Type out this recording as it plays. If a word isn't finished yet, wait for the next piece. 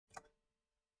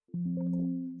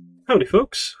Howdy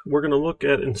folks, we're going to look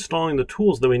at installing the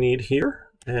tools that we need here.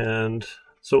 And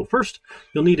so first,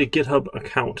 you'll need a GitHub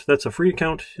account. That's a free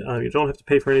account. You don't have to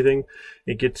pay for anything.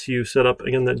 It gets you set up.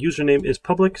 Again, that username is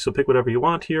public, so pick whatever you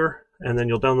want here. And then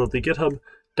you'll download the GitHub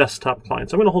desktop client.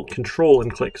 So I'm going to hold Control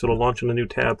and click, so it'll launch in a new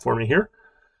tab for me here.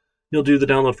 You'll do the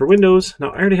download for Windows.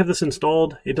 Now, I already have this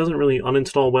installed. It doesn't really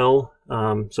uninstall well,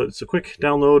 so it's a quick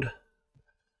download.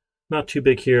 Not too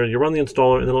big here. You run the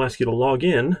installer, and then it'll ask you to log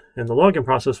in, and the login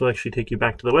process will actually take you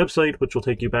back to the website, which will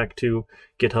take you back to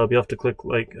GitHub. You have to click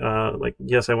like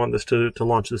yes, I want this to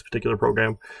launch this particular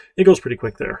program. It goes pretty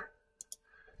quick there.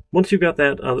 Once you've got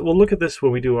that, we'll look at this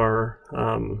when we do our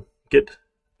Git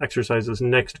exercises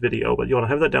next video, but you want to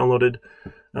have that downloaded.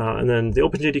 And then the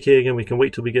OpenJDK, again, we can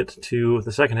wait till we get to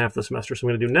the second half of the semester. So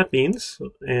I'm going to do NetBeans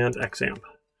and XAMPP.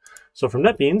 So from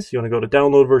NetBeans, you want to go to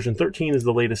download version 13 is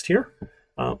the latest here.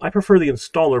 I prefer the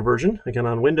installer version, again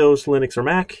on Windows, Linux, or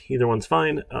Mac. Either one's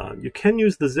fine. You can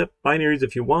use the zip binaries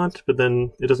if you want, but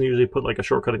then it doesn't usually put like a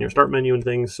shortcut in your start menu and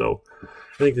things, so I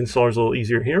think the installer is a little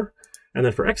easier here. And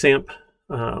then for XAMPP,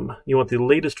 you want the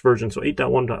latest version, so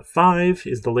 8.1.5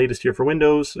 is the latest here for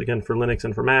Windows. Again, for Linux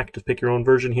and for Mac, just pick your own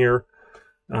version here.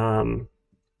 One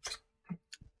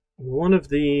of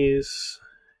these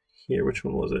here, which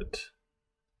one was it?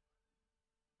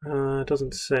 It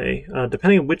doesn't say.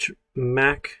 Depending on which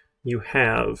Mac you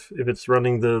have, if it's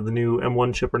running the new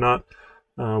M1 chip or not,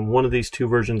 one of these two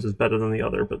versions is better than the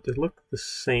other, but they look the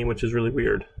same, which is really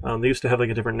weird. They used to have like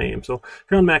a different name. So if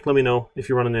you're on Mac, let me know if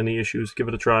you're running any issues. Give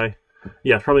it a try.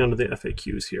 Yeah, probably under the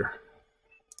FAQs here.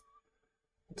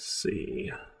 Let's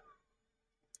see.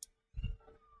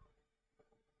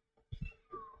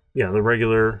 Yeah, the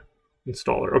regular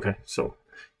installer. Okay, so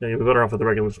yeah, you'll be better off with the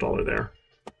regular installer there.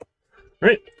 All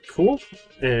right, cool.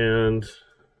 And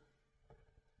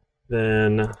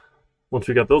then once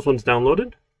we got those ones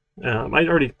downloaded, I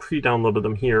already pre-downloaded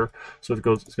them here, so it's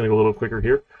going to go a little quicker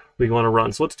here. We want to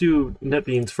run. So let's do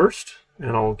NetBeans first,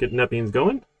 and I'll get NetBeans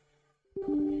going.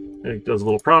 And it does a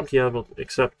little prompt. Yeah, but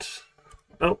accept.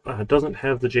 Oh, it doesn't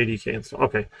have the JDK installed.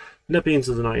 Okay, NetBeans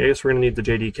is annoying. I guess we're going to need the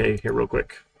JDK here real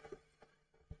quick.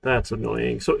 That's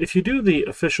annoying. So if you do the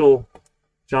official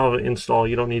Java install,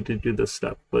 you don't need to do this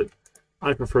step, but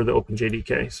I prefer the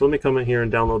OpenJDK. So let me come in here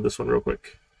and download this one real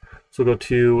quick. So go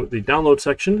to the download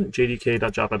section,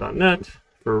 jdk.java.net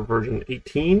for version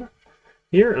 18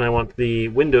 here, and I want the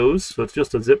Windows, so it's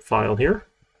just a zip file here.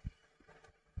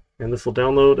 And this will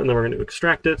download, and then we're going to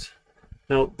extract it.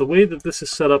 Now, the way that this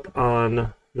is set up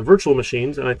on the virtual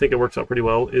machines, and I think it works out pretty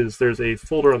well, is there's a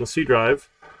folder on the C drive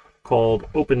called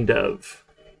OpenDev.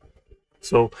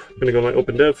 So I'm going to go to my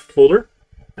OpenDev folder.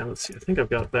 And let's see, I think I've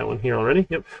got that one here already.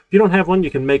 Yep. If you don't have one,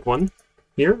 you can make one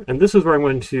here. And this is where I'm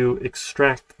going to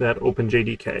extract that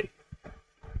OpenJDK.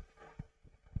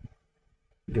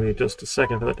 Give me just a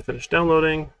second for that to finish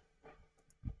downloading.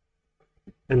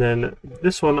 And then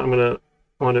this one, I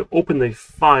want to open the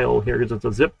file here because it's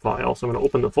a zip file. So I'm going to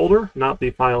open the folder, not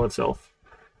the file itself.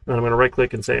 And I'm going to right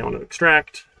click and say I want to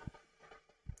extract.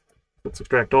 Let's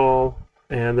extract all.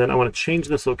 And then I want to change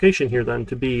this location here then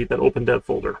to be that OpenDev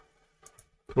folder.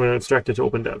 I'm going to extract it to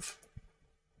OpenDev.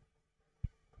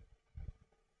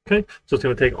 Okay, so it's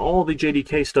going to take all the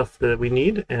JDK stuff that we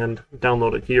need and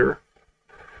download it here.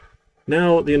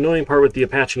 Now, the annoying part with the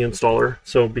Apache installer,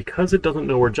 so because it doesn't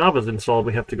know where Java is installed,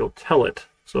 we have to go tell it.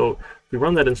 So if we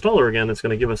run that installer again, it's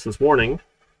going to give us this warning.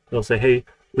 It'll say, hey,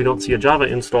 we don't see a Java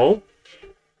install,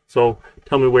 so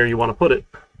tell me where you want to put it.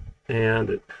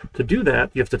 And to do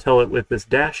that, you have to tell it with this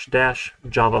 --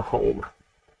 Java home.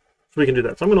 So we can do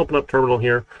that. So I'm going to open up Terminal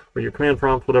here, or your command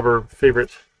prompt, whatever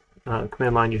favorite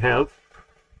command line you have.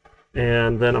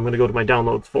 And then I'm going to go to my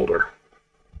downloads folder.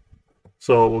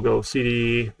 So we'll go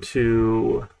cd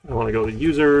to, I want to go to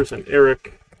users and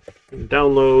Eric and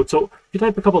download. So if you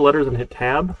type a couple letters and hit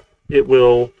tab, it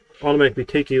will automatically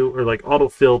take you, or like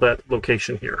autofill that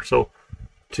location here. So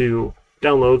to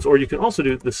downloads, or you can also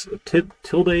do this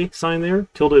tilde sign there.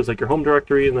 Tilde is like your home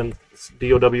directory, and then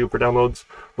DOW for downloads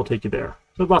will take you there.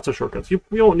 So lots of shortcuts. You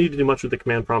won't need to do much with the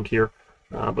command prompt here,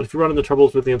 but if you're running the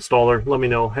troubles with the installer, let me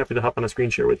know. Happy to hop on a screen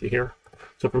share with you here.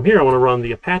 So from here, I want to run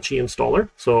the Apache installer.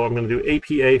 So I'm going to do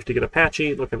APA to get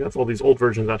Apache. Look, I've got all these old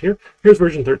versions out here. Here's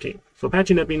version 13. So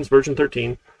Apache NetBeans version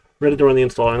 13, ready to run the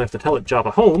installer, and I have to tell it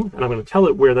Java home, and I'm going to tell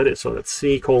it where that is. So that's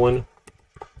C:, OpenDev,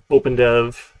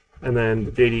 and then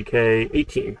the JDK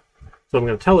 18. So I'm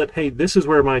going to tell it, hey, this is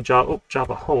where my Java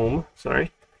home,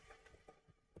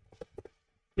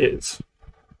 is.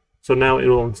 So now it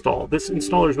will install. This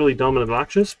installer is really dumb and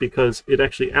obnoxious because it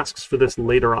actually asks for this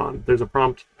later on. There's a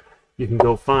prompt you can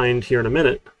go find here in a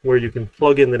minute where you can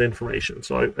plug in that information.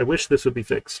 So I wish this would be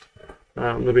fixed.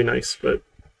 That'd be nice, but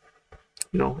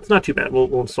you know, it's not too bad.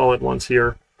 We'll install it once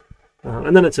here,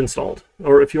 and then it's installed.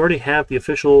 Or if you already have the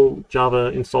official Java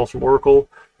installs from Oracle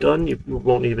done, you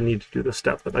won't even need to do this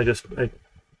step. But I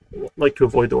like to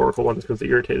avoid the Oracle ones because they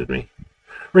irritated me.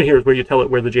 Right here is where you tell it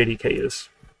where the JDK is.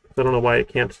 I don't know why it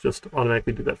can't just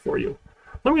automatically do that for you.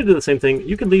 I'm going to do the same thing.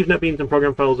 You can leave NetBeans in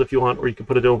program files if you want, or you can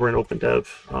put it over in OpenDev.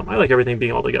 I like everything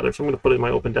being all together, so I'm going to put it in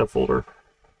my OpenDev folder.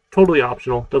 Totally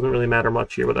optional. Doesn't really matter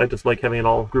much here, but I just like having it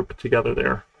all grouped together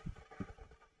there.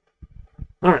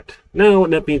 All right, now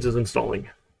NetBeans is installing.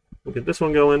 We'll get this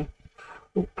one going.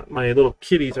 Oh, my little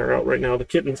kitties are out right now. The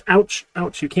kittens. Ouch,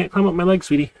 ouch, you can't climb up my leg,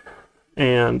 sweetie.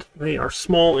 And they are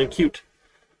small and cute.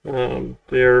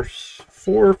 They're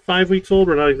 4 or 5 weeks old.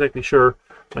 We're not exactly sure.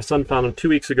 My son found them 2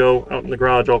 weeks ago out in the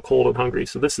garage, all cold and hungry.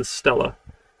 So this is Stella.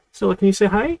 Stella, can you say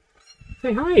hi?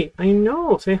 Say hi. I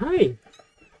know. Say hi.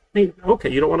 Hey,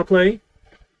 okay, you don't want to play?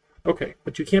 Okay,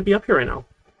 but you can't be up here right now.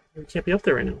 You can't be up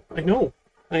there right now. I know.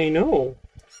 I know.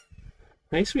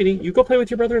 Hi, sweetie. You go play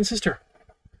with your brother and sister.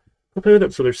 Go play with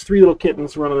them. So there's 3 little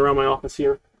kittens running around my office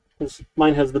here.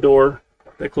 Mine has the door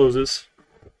that closes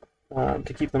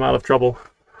to keep them out of trouble.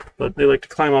 But they like to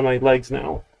climb on my legs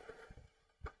now.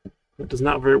 It does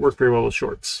not work very well with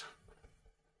shorts.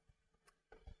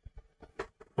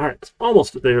 All right,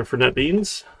 almost there for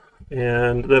NetBeans.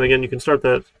 And then again, you can start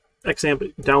that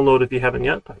XAMPP download if you haven't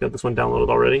yet. I've got this one downloaded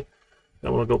already.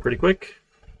 That one will go pretty quick.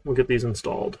 We'll get these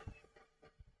installed.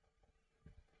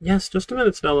 Yes, just a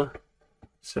minute, Stella.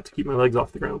 Just have to keep my legs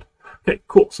off the ground. Okay,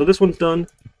 cool. So this one's done.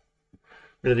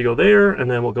 Ready to go there, and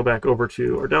then we'll go back over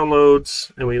to our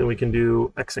downloads, and then we can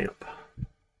do XAMPP.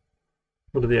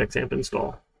 We'll do the XAMPP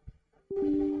install.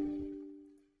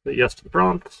 Say yes to the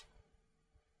prompt.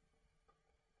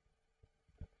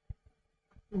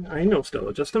 I know,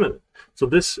 Stella, just a minute. So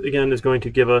this, again, is going to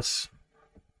give us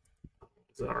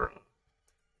our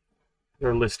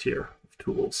list here of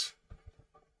tools.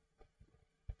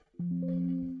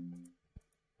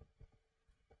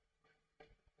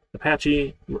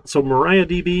 Apache. So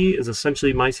MariaDB is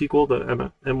essentially MySQL,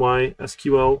 the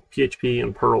MySQL, PHP,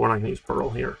 and Perl. We're not going to use Perl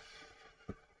here.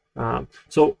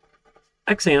 So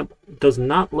XAMPP does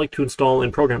not like to install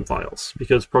in program files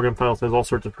because program files has all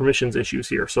sorts of permissions issues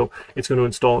here. So it's going to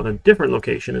install in a different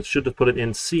location. It should just put it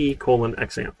in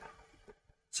C:XAMPP.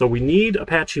 So we need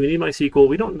Apache, we need MySQL,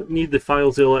 we don't need the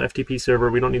FileZilla FTP server,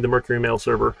 we don't need the Mercury mail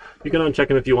server. You can uncheck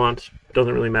them if you want, it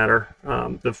doesn't really matter.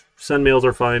 The send mails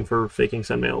are fine for faking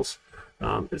send mails.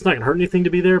 It's not going to hurt anything to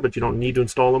be there, but you don't need to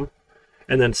install them.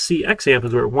 And then CXAMPP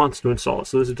is where it wants to install it.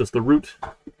 So this is just the root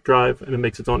drive, and it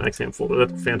makes its own XAMPP folder.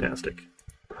 That's fantastic.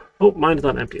 Oh, mine is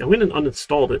not empty. I went and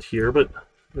uninstalled it here, but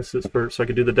this is so I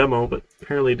could do the demo, but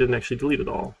apparently it didn't actually delete it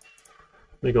all.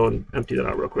 Let me go and empty that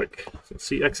out real quick. So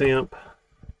CXAMPP.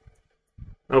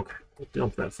 Okay,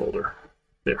 dump that folder.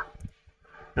 There.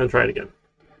 And try it again.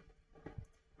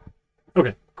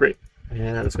 Okay, great.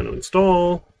 And it's going to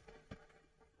install.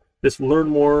 This learn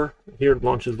more here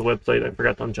launches the website. I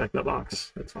forgot to uncheck that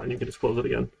box. That's fine. You can just close it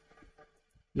again.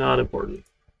 Not important.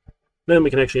 Then we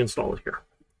can actually install it here.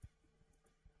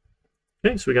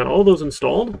 Okay, so we got all those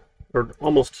installed, or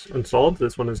almost installed.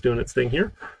 This one is doing its thing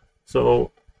here.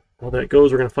 So while that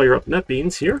goes, we're going to fire up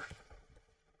NetBeans here.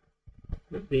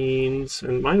 NetBeans,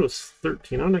 and mine was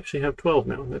 13. I don't actually have 12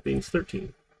 now. NetBeans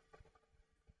 13.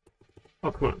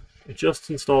 Oh, come on. I just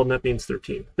installed NetBeans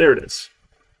 13. There it is.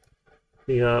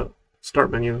 The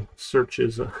start menu search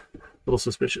is a little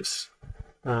suspicious.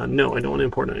 No, I don't want to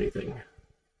import anything.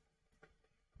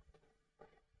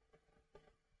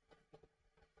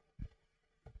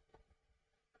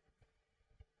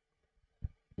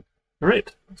 All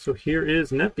right, so here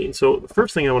is NetBeans. So the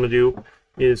first thing I want to do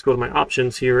is go to my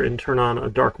options here and turn on a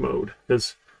dark mode,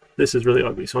 because this is really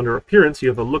ugly. So under appearance, you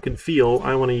have a look and feel.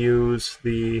 I want to use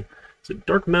the, is it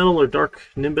dark metal or dark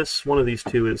nimbus? One of these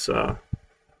two is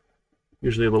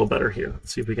usually a little better here.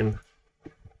 Let's see if we can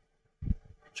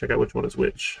check out which one is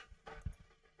which.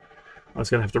 I was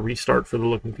going to have to restart for the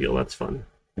look and feel. That's fun.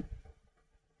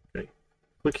 Okay,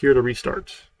 click here to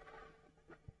restart.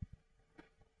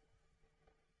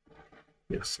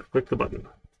 Yes, click the button.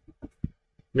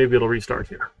 Maybe it'll restart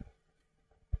here.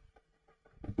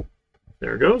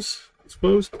 There it goes. It's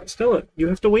closed. Stella, you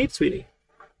have to wait, sweetie.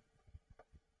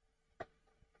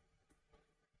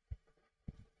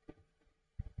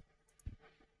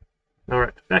 All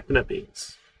right, back to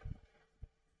NetBeans.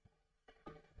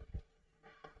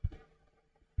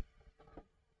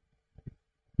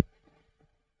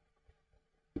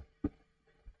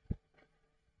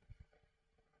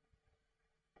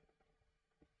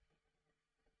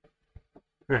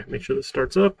 All right, make sure this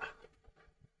starts up.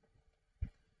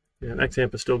 And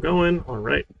XAMPP is still going. All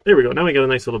right, there we go. Now we got a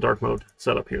nice little dark mode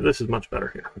set up here. This is much better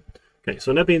here. Okay,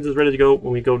 so NetBeans is ready to go.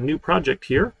 When we go new project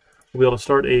here, we'll be able to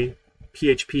start a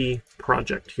PHP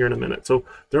project here in a minute. So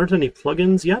there aren't any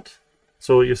plugins yet.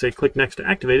 So you say click next to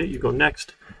activate it. You go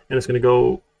next, and it's going to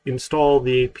go install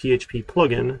the PHP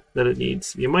plugin that it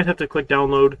needs. You might have to click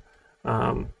download.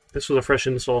 This was a fresh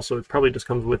install, so it probably just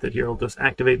comes with it here. It'll just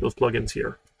activate those plugins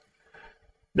here.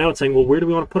 Now it's saying, well, where do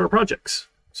we want to put our projects?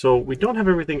 So we don't have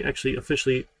everything actually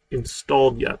officially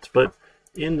installed yet, but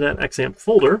in that XAMPP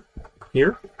folder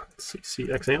here, let's see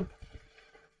XAMPP,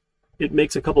 it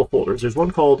makes a couple of folders. There's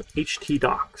one called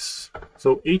htdocs.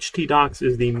 So htdocs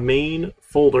is the main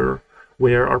folder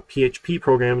where our PHP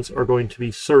programs are going to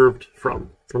be served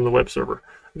from the web server.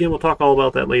 Again, we'll talk all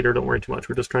about that later. Don't worry too much.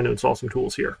 We're just trying to install some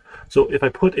tools here. So if I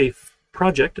put a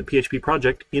project, a PHP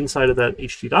project, inside of that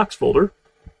htdocs folder,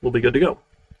 we'll be good to go.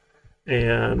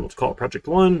 And let's call it project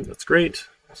 1. That's great.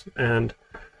 And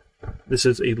this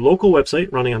is a local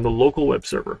website running on the local web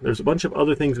server. There's a bunch of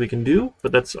other things we can do,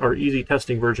 but that's our easy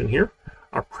testing version here.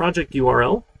 Our project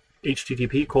URL,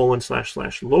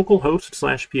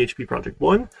 http://localhost/PHP project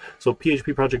 1. So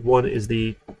PHP project 1 is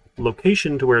the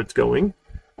location to where it's going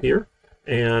here.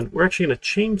 And we're actually going to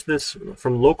change this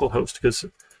from localhost because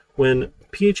when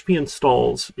PHP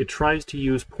installs, it tries to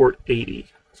use port 80.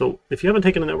 So if you haven't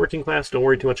taken a networking class, don't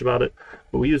worry too much about it.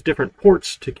 But we use different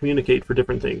ports to communicate for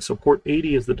different things. So port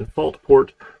 80 is the default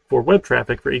port for web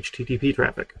traffic for HTTP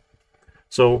traffic.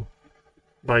 So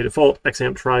by default,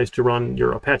 XAMPP tries to run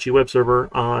your Apache web server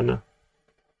on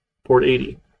port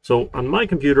 80. So on my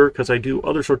computer, because I do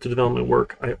other sorts of development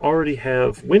work, I already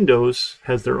have Windows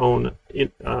has their own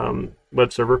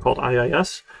web server called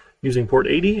IIS using port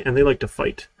 80, and they like to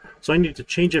fight. So I need to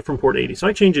change it from port 80. So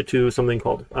I change it to something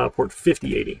called port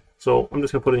 5080. So I'm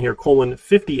just going to put in here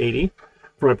 :5080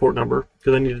 for my port number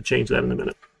because I need to change that in a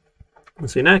minute.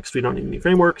 Let's say next. We don't need any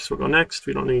frameworks. We'll go next.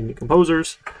 We don't need any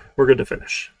composers. We're good to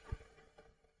finish.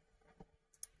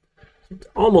 It's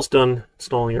almost done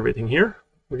installing everything here.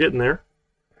 We're getting there.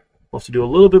 We'll have to do a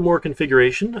little bit more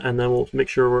configuration, and then we'll make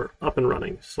sure we're up and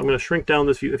running. So I'm going to shrink down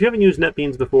this view. If you haven't used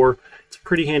NetBeans before, it's a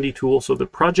pretty handy tool. So the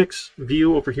projects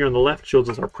view over here on the left shows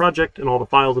us our project and all the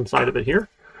files inside of it here.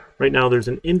 Right now there's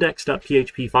an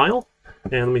index.php file,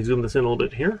 and let me zoom this in a little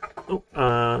bit here. Oh,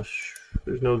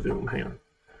 there's no zoom. Hang on.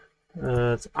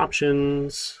 It's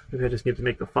options. Maybe I just need to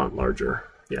make the font larger.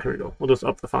 Yeah, here we go. We'll just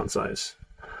up the font size.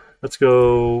 Let's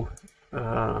go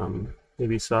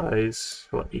maybe size,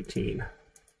 how about 18?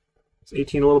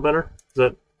 18 a little better? Is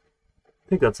that? I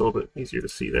think that's a little bit easier to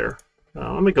see there.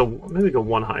 Maybe go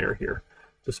one higher here,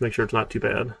 just to make sure it's not too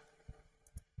bad.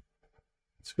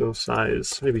 Let's go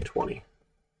size maybe 20.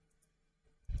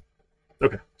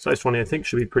 Okay, size 20 I think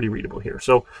should be pretty readable here.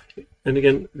 So, and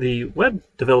again, the web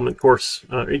development course,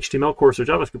 HTML course or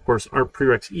JavaScript course aren't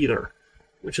prereqs either,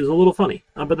 which is a little funny,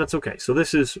 but that's okay. So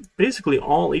this is basically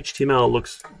all HTML.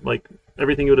 Looks like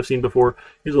everything you would have seen before.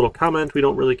 Here's a little comment we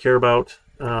don't really care about.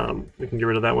 We can get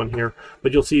rid of that one here,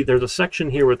 but you'll see there's a section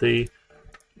here with a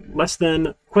less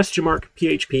than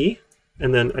 $PHP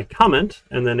and then a comment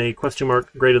and then a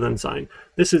greater than sign.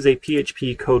 This is a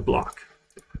PHP code block.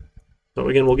 So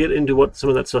again, we'll get into what some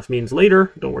of that stuff means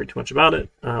later. Don't worry too much about it.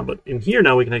 But in here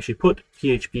now we can actually put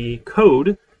PHP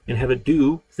code and have it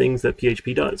do things that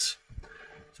PHP does.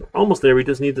 So almost there. We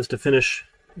just need this to finish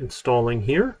installing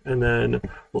here, and then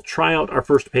we'll try out our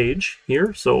first page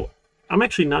here. So I'm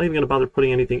actually not even going to bother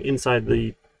putting anything inside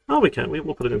the... Oh, we can.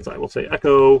 We'll put it inside. We'll say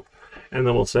echo, and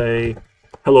then we'll say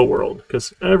hello world,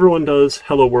 because everyone does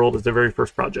hello world as their very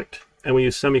first project, and we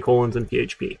use semicolons in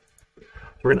PHP. So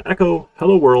we're going to echo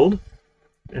hello world,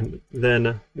 and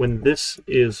then when this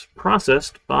is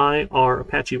processed by our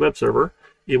Apache web server,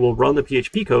 it will run the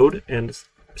PHP code and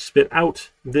spit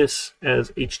out this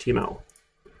as HTML.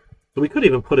 So we could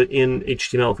even put it in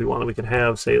HTML if we wanted. We could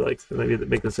have, say, like, maybe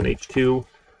make this an H2,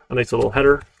 a nice little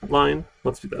header line.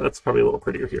 Let's do that. That's probably a little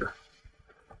prettier here.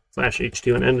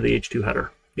 /H2 and end of the H2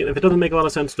 header. And if it doesn't make a lot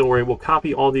of sense, don't worry. We'll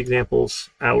copy all the examples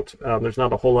out. There's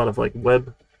not a whole lot of like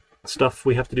web stuff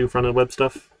we have to do, front-end web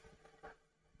stuff.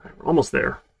 All right, we're almost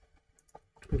there.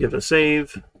 Give it a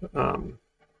save.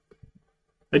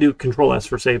 I do Control-S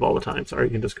for save all the time. Sorry,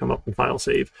 you can just come up and file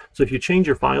save. So if you change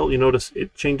your file, you notice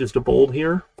it changes to bold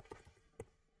here.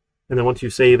 And then once you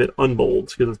save, it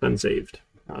unbolds because it's been saved.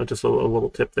 Just a little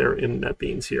tip there in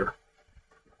NetBeans here.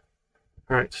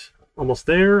 All right, almost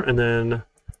there. And then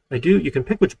you can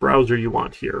pick which browser you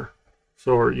want here.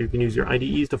 So you can use your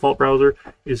IDE's default browser.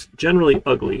 Is generally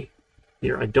ugly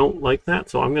here. I don't like that,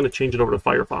 so I'm going to change it over to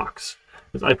Firefox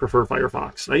because I prefer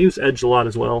Firefox. I use Edge a lot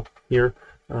as well here,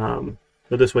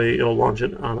 But this way it'll launch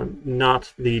it on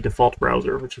not the default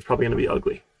browser, which is probably going to be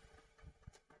ugly.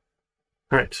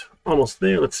 All right, almost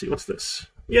there. Let's see, what's this?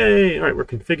 Yay! All right, we're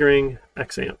configuring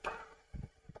XAMPP.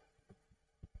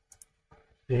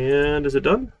 And is it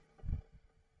done? I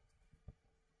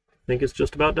think it's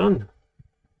just about done.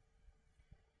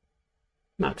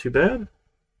 Not too bad.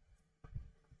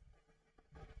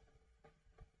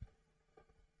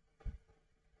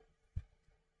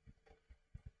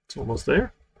 It's almost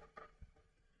there.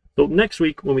 So next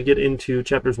week, when we get into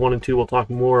chapters 1 and 2, we'll talk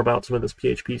more about some of this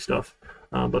PHP stuff.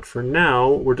 But for now,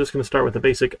 we're just going to start with the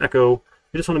basic echo.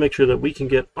 We just want to make sure that we can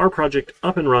get our project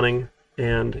up and running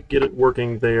and get it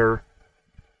working there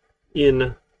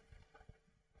in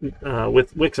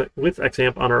with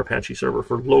XAMPP on our Apache server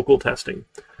for local testing.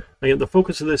 Again, the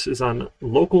focus of this is on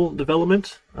local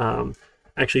development.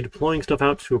 Actually deploying stuff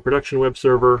out to a production web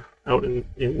server out in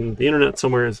the internet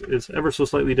somewhere is ever so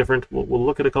slightly different. We'll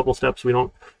look at a couple steps. We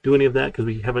don't do any of that because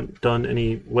we haven't done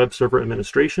any web server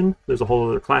administration. There's a whole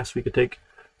other class we could take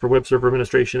for web server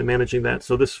administration and managing that.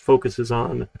 So this focuses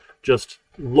on just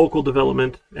local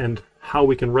development and how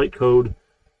we can write code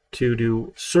to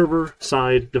do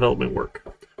server-side development work.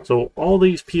 So all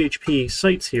these PHP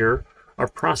sites here are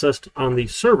processed on the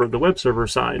server, the web server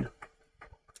side,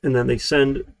 and then they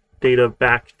send data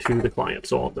back to the client.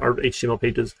 So all our HTML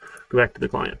pages go back to the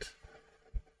client.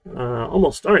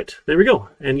 Almost. All right, there we go.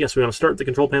 And yes, we want to start the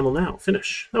control panel now.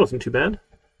 Finish. That wasn't too bad.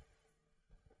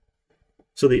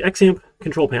 So the XAMPP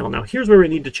control panel. Now here's where we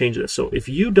need to change this. So if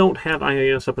you don't have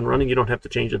IIS up and running, you don't have to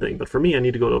change a thing. But for me, I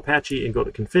need to go to Apache and go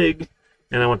to config,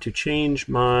 and I want to change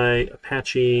my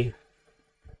Apache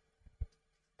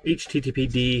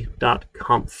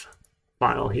httpd.conf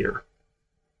file here.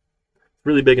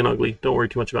 Really big and ugly. Don't worry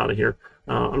too much about it here.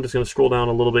 I'm just going to scroll down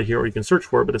a little bit here, or you can search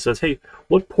for it, but it says, hey,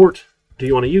 what port do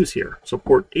you want to use here? So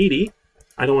port 80,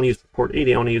 I don't want to use port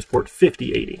 80, I want to use port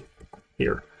 5080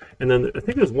 here. And then I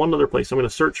think there's one other place. I'm going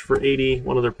to search for 80,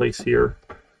 one other place here.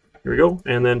 Here we go.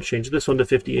 And then change this one to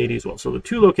 5080 as well. So the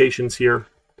two locations here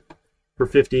for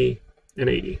 50 and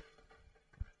 80.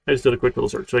 I just did a quick little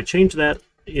search. So I changed that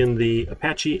in the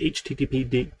Apache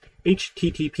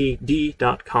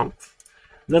httpd.conf.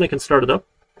 Then I can start it up,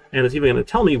 and it's even going to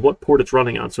tell me what port it's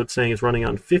running on. So it's saying it's running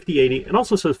on 5080. It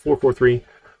also says 443.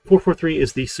 443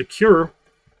 is the secure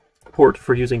port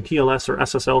for using TLS or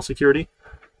SSL security.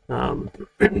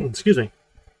 Excuse me.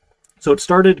 So it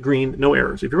started green, no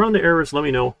errors. If you run into errors, let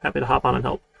me know. Happy to hop on and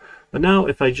help. But now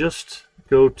if I just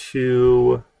go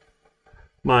to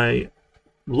my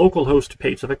localhost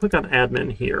page, so if I click on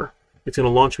admin here, it's going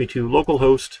to launch me to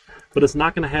localhost, but it's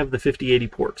not going to have the 5080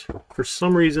 port. For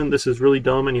some reason, this is really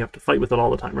dumb, and you have to fight with it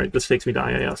all the time, right? This takes me to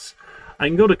IIS. I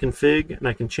can go to config, and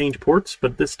I can change ports,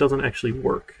 but this doesn't actually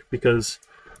work, because,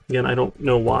 again, I don't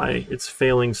know why. It's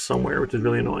failing somewhere, which is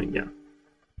really annoying. Yeah,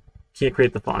 can't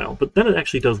create the file. But then it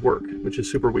actually does work, which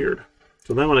is super weird.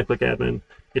 So then when I click admin,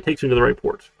 it takes me to the right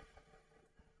port.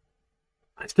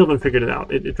 I still haven't figured it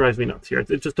out. It drives me nuts here.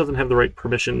 It just doesn't have the right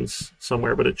permissions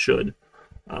somewhere, but it should.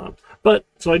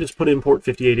 So I just put in port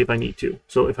 5080 if I need to.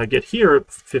 So if I get here,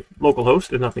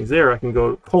 localhost, and nothing's there, I can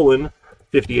go colon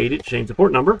 5080 to change the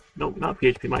port number. No, not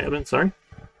phpMyAdmin, sorry.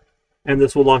 And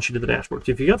this will launch you to the dashboard.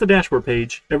 So if you got the dashboard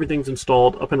page, everything's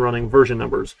installed, up and running, version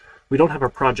numbers. We don't have our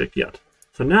project yet.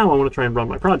 So now I want to try and run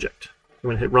my project. I'm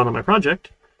going to hit run on my project,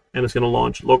 and it's going to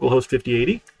launch localhost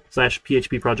 5080 /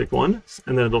 PHP project 1,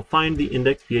 and then it'll find the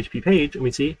index PHP page, and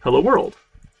we see hello world.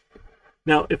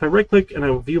 Now, if I right-click and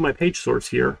I view my page source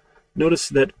here, notice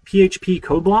that PHP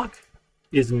code block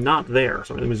is not there.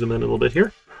 So let me zoom in a little bit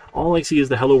here. All I see is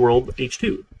the hello world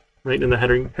H2, right, in the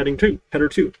header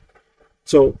 2.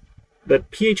 So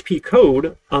that PHP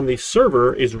code on the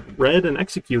server is read and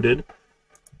executed,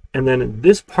 and then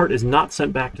this part is not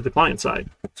sent back to the client side.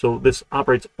 So this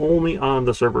operates only on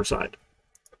the server side.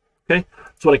 Okay,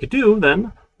 so what I could do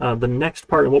then, the next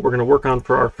part of what we're going to work on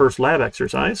for our first lab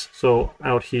exercise. So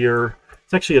out here,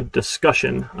 it's actually a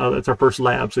discussion. It's our first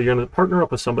lab. So you're going to partner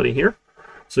up with somebody here.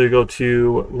 So you go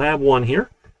to lab 1 here,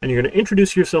 and you're going to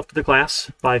introduce yourself to the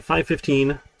class by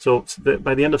 5:15. So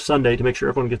by the end of Sunday, to make sure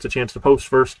everyone gets a chance to post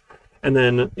first. And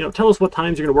then tell us what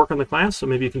times you're going to work on the class. So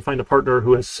maybe you can find a partner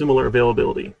who has similar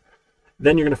availability.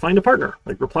 Then you're going to find a partner,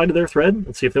 like reply to their thread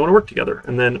and see if they want to work together.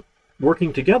 And then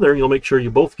working together, you'll make sure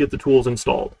you both get the tools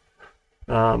installed.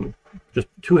 Just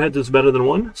 2 heads is better than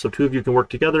 1, so 2 of you can work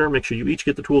together, make sure you each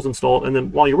get the tools installed, and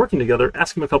then while you're working together,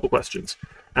 ask them a couple questions.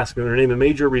 Ask them their name and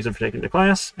major, reason for taking the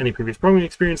class, any previous programming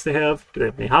experience they have, do they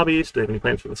have any hobbies, do they have any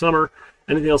plans for the summer,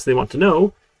 anything else they want to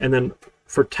know. And then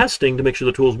for testing, to make sure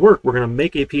the tools work, we're going to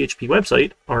make a PHP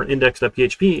website, our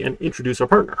index.php, and introduce our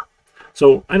partner.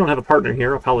 So I don't have a partner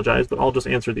here, I apologize, but I'll just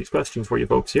answer these questions for you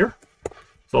folks here.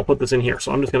 So I'll put this in here.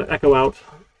 So I'm just going to echo out,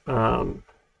 I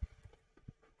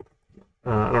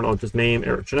don't know, just name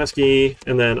Eric Janeski,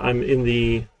 and then I'm in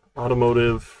the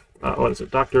automotive, what is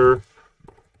it, Doctor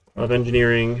of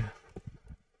Engineering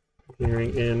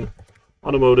in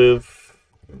Automotive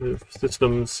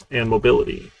Systems and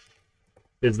Mobility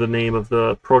is the name of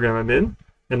the program I'm in.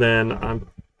 And then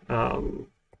I'm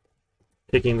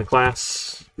taking the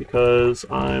class because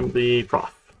I'm the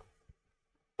prof.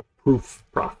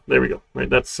 There we go. Right,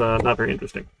 that's not very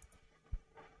interesting.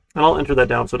 And I'll enter that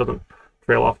down so it doesn't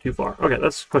trail off too far. Okay,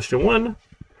 that's question 1.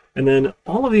 And then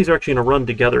all of these are actually going to run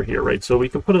together here, right? So we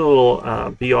can put in a little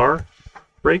BR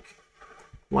break,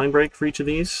 line break for each of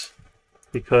these,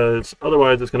 because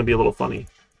otherwise it's going to be a little funny.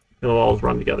 It'll all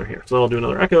run together here. So then I'll do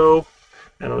another echo,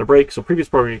 another break. So previous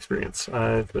programming experience.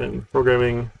 I've been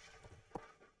programming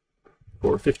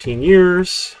for 15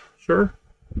 years, sure.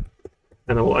 And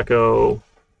then we'll echo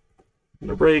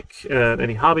another break.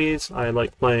 Any hobbies? I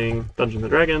like playing Dungeons &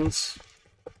 Dragons.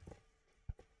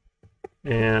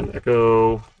 And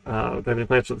echo, do I have any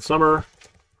plans for the summer?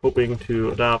 Hoping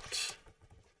to adopt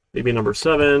baby number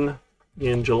 7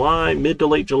 in July, mid to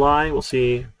late July. We'll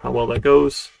see how well that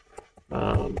goes.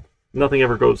 Nothing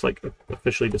ever goes like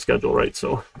officially to schedule, right?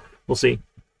 So we'll see.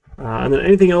 And then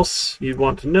anything else you'd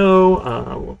want to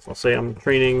know, I'll say I'm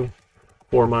training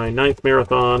for my 9th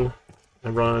marathon. I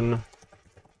run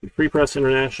Free Press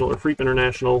International, or Freep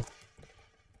International,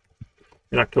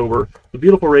 in October. The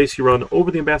beautiful race you run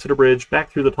over the Ambassador Bridge,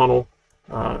 back through the tunnel.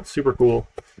 Super cool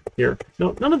here.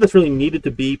 No, none of this really needed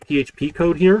to be PHP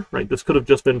code here, right? This could have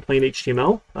just been plain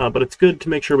HTML, but it's good to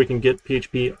make sure we can get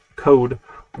PHP code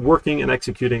working and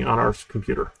executing on our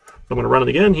computer. So I'm going to run it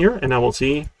again here, and now we'll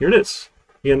see. Here it is.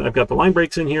 Again, I've got the line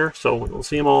breaks in here, so we'll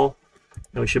see them all,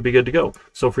 and we should be good to go.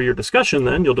 So for your discussion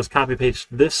then, you'll just copy paste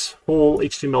this whole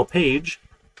HTML page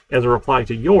as a reply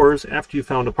to yours after you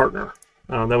found a partner.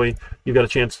 That way you've got a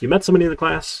chance, you met somebody in the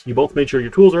class, you both made sure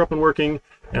your tools are up and working,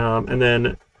 and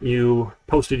then you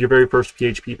posted your very first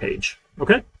PHP page.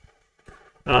 Okay?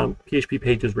 PHP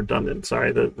page is redundant.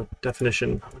 Sorry, the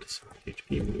definition, what does PHP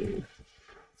mean?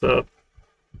 So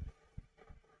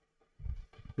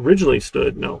originally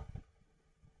stood, no.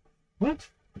 What?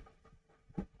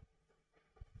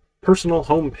 Personal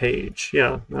home page.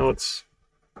 Yeah, now it's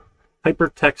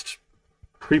hypertext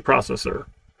preprocessor.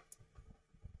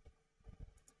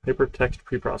 Hypertext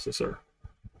preprocessor.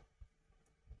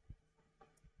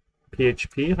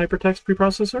 PHP hypertext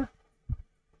preprocessor?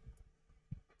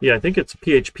 Yeah, I think it's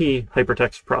PHP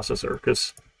hypertext processor,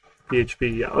 because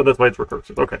PHP, yeah, oh, that's why it's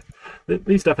recursive. Okay.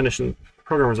 These definition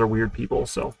programmers are weird people,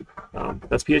 so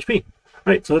that's PHP.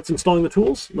 All right, so that's installing the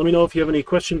tools. Let me know if you have any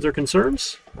questions or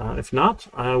concerns. If not,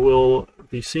 I will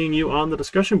be seeing you on the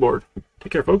discussion board.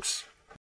 Take care, folks.